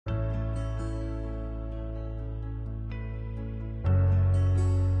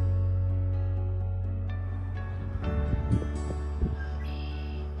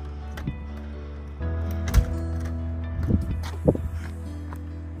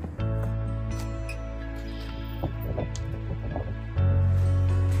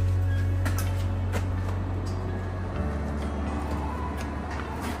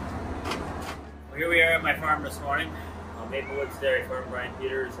at my farm this morning, Maple Woods Dairy Farm, Brian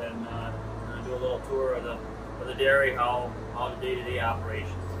Peters, and we're going to do a little tour of the dairy, how the day-to-day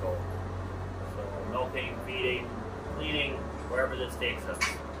operations go. So milking, feeding, cleaning, wherever this takes us.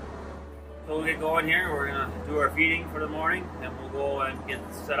 So we'll get going here. We're going to do our feeding for the morning, then we'll go and get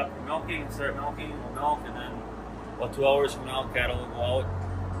set up for milking, start milking, we'll milk, and then about 2 hours from now, cattle will go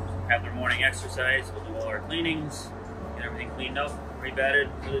out, have their morning exercise, we'll do all our cleanings, get everything cleaned up, re-bedded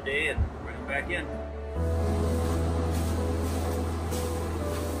for the day, and bring them back in.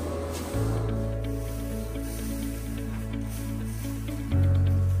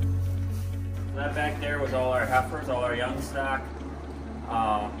 So that back there was all our heifers, all our young stock.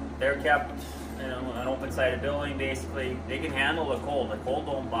 They're kept in an open-sided building. Basically, they can handle the cold. The cold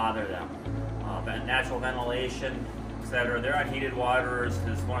don't bother them. Natural ventilation, etc. They're on heated water is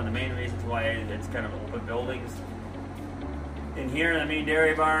one of the main reasons why it's kind of open buildings. In here in the main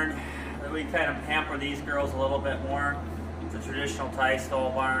dairy barn, we kind of hamper these girls a little bit more. It's a traditional tie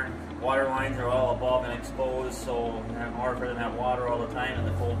stall barn. Water lines are all above and exposed, so in order for them to have water all the time in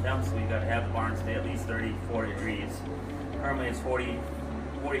the cold temps, we've got to have the barn stay at least 30-40 degrees. Currently it's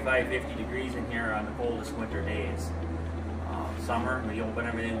 45-50 degrees in here on the coldest winter days. Summer, we open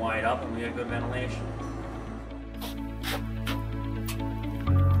everything wide up and we get good ventilation.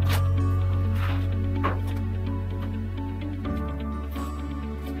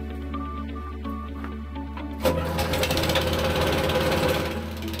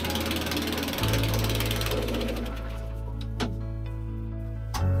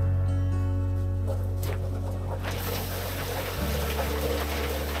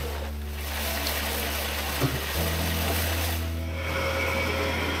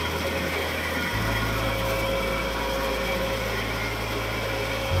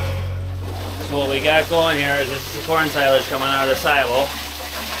 So what we got going here is this is the corn silage coming out of the silo.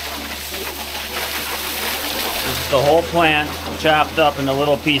 This is the whole plant chopped up into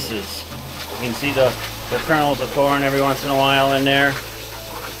little pieces. You can see the kernels of corn every once in a while in there.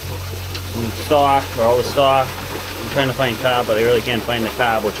 And stalk, or all the stalk. I'm trying to find cob, but I really can't find the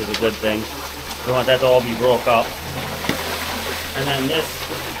cob, which is a good thing. We want that to all be broke up. And then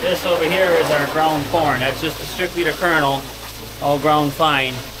this over here is our ground corn. That's just strictly the kernel, all ground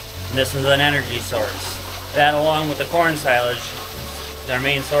fine. This is an energy source. That, along with the corn silage, is our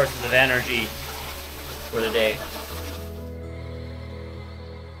main sources of energy for the day.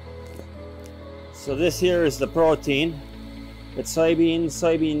 So this here is the protein. It's soybeans,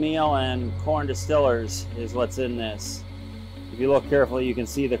 soybean meal, and corn distillers is what's in this. If you look carefully, you can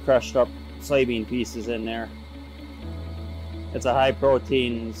see the crushed up soybean pieces in there. It's a high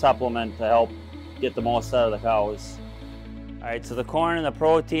protein supplement to help get the most out of the cows. Alright, so the corn and the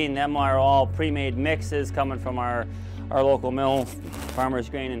protein, them are all pre-made mixes coming from our local mill, Farmers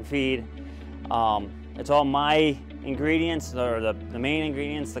Grain and Feed. It's all my ingredients, or the main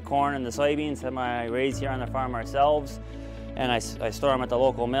ingredients, the corn and the soybeans, that I raise here on the farm ourselves. And I store them at the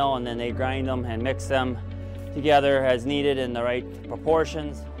local mill, and then they grind them and mix them together as needed in the right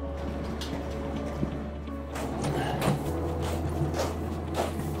proportions.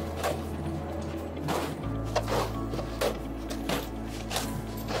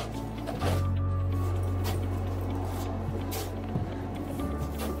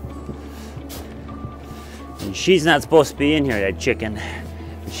 And she's not supposed to be in here, that chicken.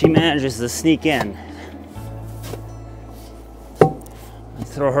 She manages to sneak in.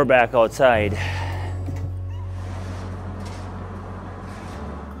 Let's throw her back outside.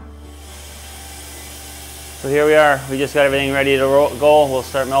 So here we are. We just got everything ready to go. We'll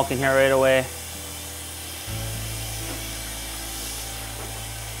start milking here right away.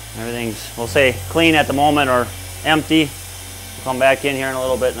 Everything's, we'll say, clean at the moment or empty. We'll come back in here in a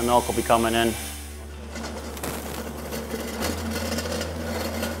little bit and the milk will be coming in.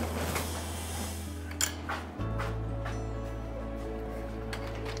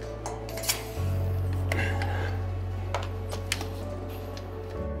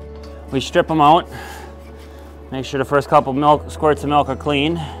 We strip them out, make sure the first couple squirts of milk are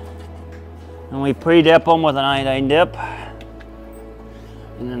clean, and we pre-dip them with an iodine dip,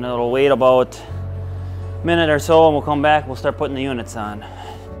 and then it'll wait about a minute or so and we'll come back, we'll start putting the units on.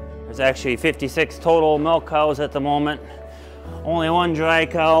 There's actually 56 total milk cows at the moment. Only one dry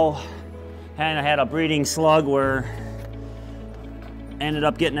cow, and I had a breeding slug where I ended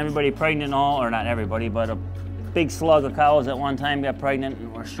up getting everybody pregnant, or not everybody, but a big slug of cows at one time got pregnant,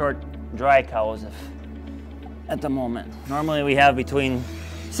 and we're short dry cows at the moment. Normally we have between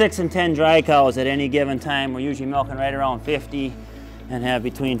 6 and 10 dry cows at any given time. We're usually milking right around 50 and have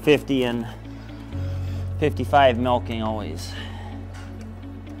between 50 and 55 milking always.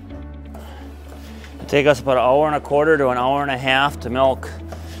 Take us about an hour and a quarter to an hour and a half to milk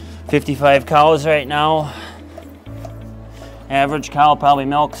 55 cows right now. Average cow probably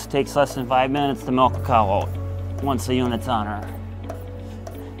takes less than 5 minutes to milk a cow out once the unit's on her.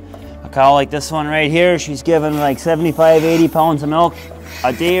 A cow like this one right here, she's giving like 75, 80 pounds of milk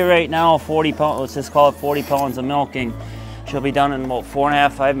a day right now. 40 pounds, let's just call it 40 pounds of milking. She'll be done in about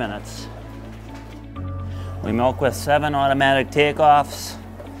 4.5, 5 minutes. We milk with 7 automatic takeoffs,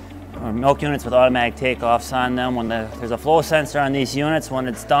 or milk units with automatic takeoffs on them. When there's a flow sensor on these units, when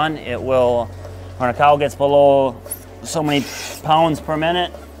it's done, it will, when a cow gets below so many pounds per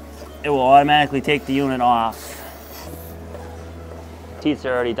minute, it will automatically take the unit off. Teats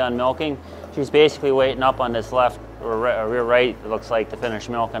are already done milking. She's basically waiting up on this left or rear right, it looks like, to finish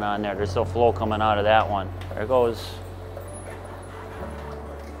milking on there. There's still flow coming out of that one. There it goes.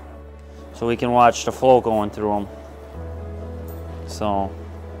 So we can watch the flow going through them. So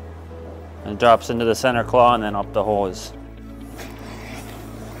it drops into the center claw and then up the hose.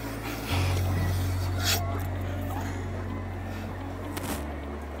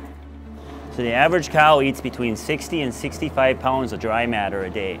 So the average cow eats between 60 and 65 pounds of dry matter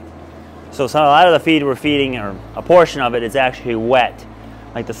a day. So a lot of the feed we're feeding, or a portion of it, is actually wet.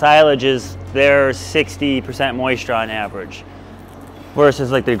 Like the silage is, there's 60% moisture on average.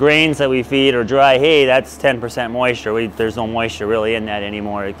 Versus like the grains that we feed or dry hay, that's 10% moisture. There's no moisture really in that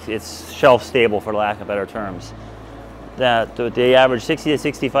anymore. It's shelf stable, for lack of better terms. They average 60 to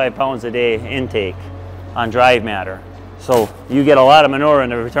 65 pounds a day intake on dry matter. So you get a lot of manure in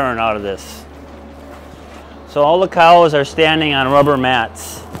the return out of this. So all the cows are standing on rubber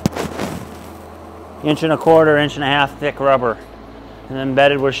mats. 1.25 inch, 1.5 inch thick rubber, and then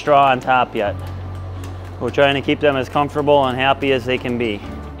bedded with straw on top yet. We're trying to keep them as comfortable and happy as they can be.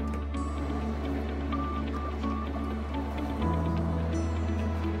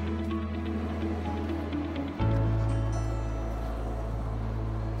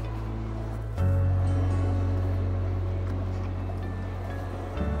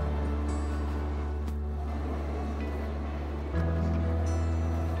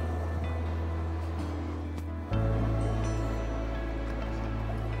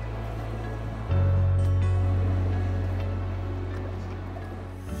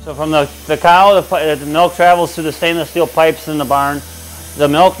 So from the cow, the milk travels through the stainless steel pipes in the barn. The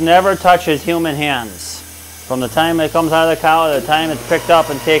milk never touches human hands. From the time it comes out of the cow to the time it's picked up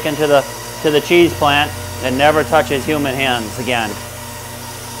and taken to the cheese plant, it never touches human hands again.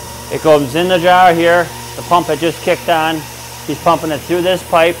 It goes in the jar here. The pump had just kicked on. She's pumping it through this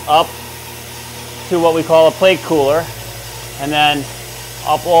pipe up to what we call a plate cooler, and then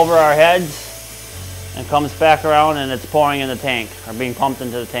up over our heads, and comes back around, and it's pouring in the tank, or being pumped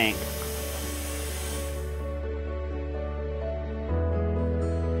into the tank.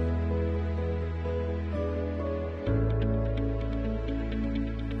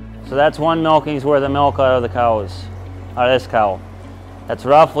 So that's one milking's worth of milk out of the cows, out of this cow. That's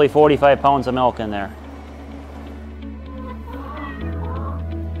roughly 45 pounds of milk in there.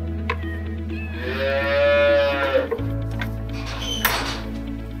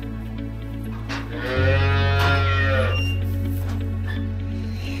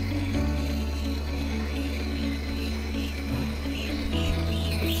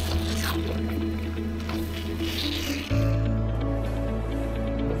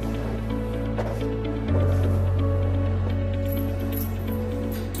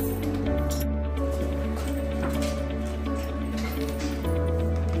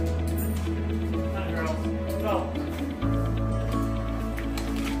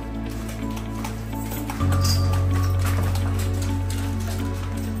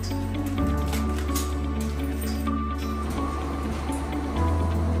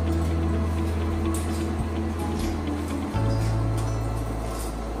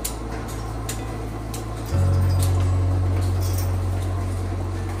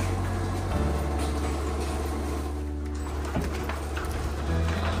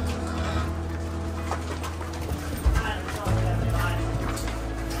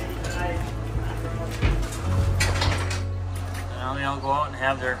 They'll go out and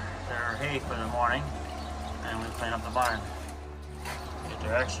have their hay for the morning, and we clean up the barn. Get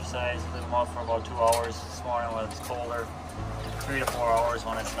their exercise, leave them out for about 2 hours this morning when it's colder, 3 to 4 hours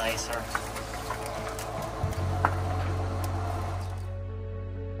when it's nicer.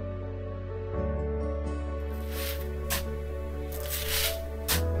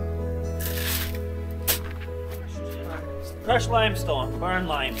 Crushed limestone, barn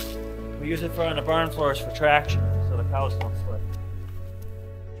lime. We use it on the barn floors for traction, so the cows don't slip.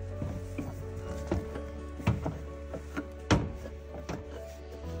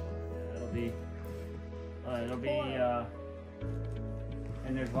 That'll be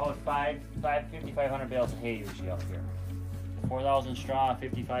And there's about 5,500 bales of hay usually out here. 4,000 straw,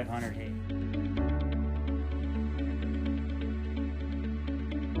 5,500 hay.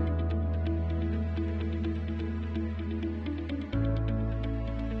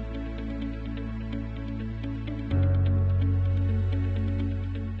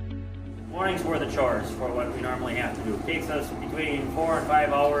 Mornings were the chores for what we normally have to do. It takes us between 4 and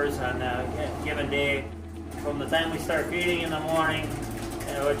 5 hours on a given day. From the time we start feeding in the morning,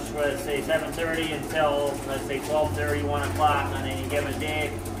 which was say 7:30 until let's say 12:30, 1 o'clock on any given day,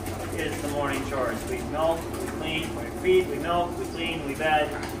 is the morning chores. We milk, we clean, we feed, we milk, we clean, we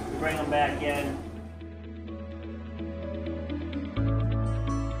bed, we bring them back in.